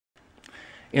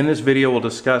In this video, we'll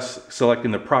discuss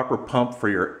selecting the proper pump for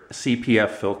your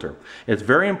CPF filter. It's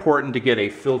very important to get a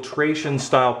filtration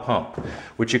style pump,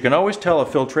 which you can always tell a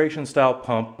filtration style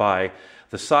pump by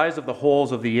the size of the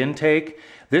holes of the intake.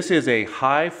 This is a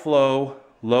high flow,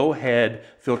 low head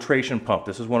filtration pump.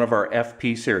 This is one of our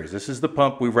FP series. This is the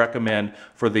pump we recommend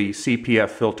for the CPF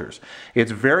filters.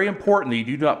 It's very important that you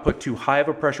do not put too high of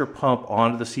a pressure pump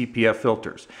onto the CPF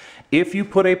filters. If you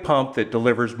put a pump that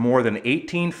delivers more than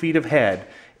 18 feet of head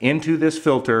into this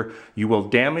filter, you will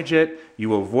damage it, you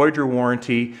will void your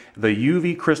warranty, the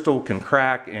UV crystal can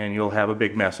crack, and you'll have a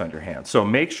big mess on your hands. So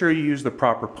make sure you use the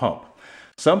proper pump.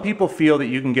 Some people feel that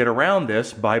you can get around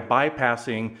this by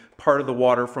bypassing part of the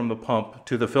water from the pump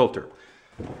to the filter.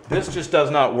 This just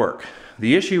does not work.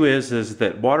 The issue is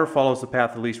that water follows the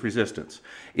path of least resistance.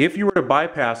 If you were to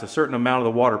bypass a certain amount of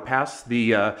the water past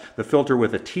the filter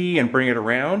with a T and bring it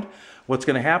around, what's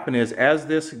going to happen is as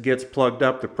this gets plugged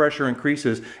up, the pressure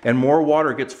increases and more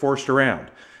water gets forced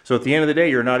around. So at the end of the day,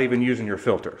 you're not even using your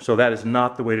filter. So that is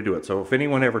not the way to do it. So if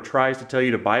anyone ever tries to tell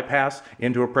you to bypass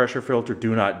into a pressure filter,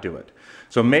 do not do it.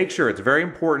 So make sure, it's very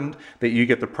important that you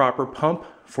get the proper pump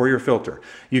for your filter.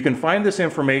 You can find this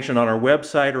information on our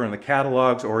website or in the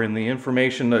catalogs or in the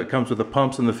information that comes with the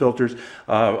pumps and the filters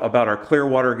about our clear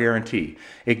water guarantee.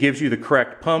 It gives you the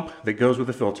correct pump that goes with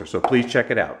the filter. So please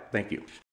check it out. Thank you.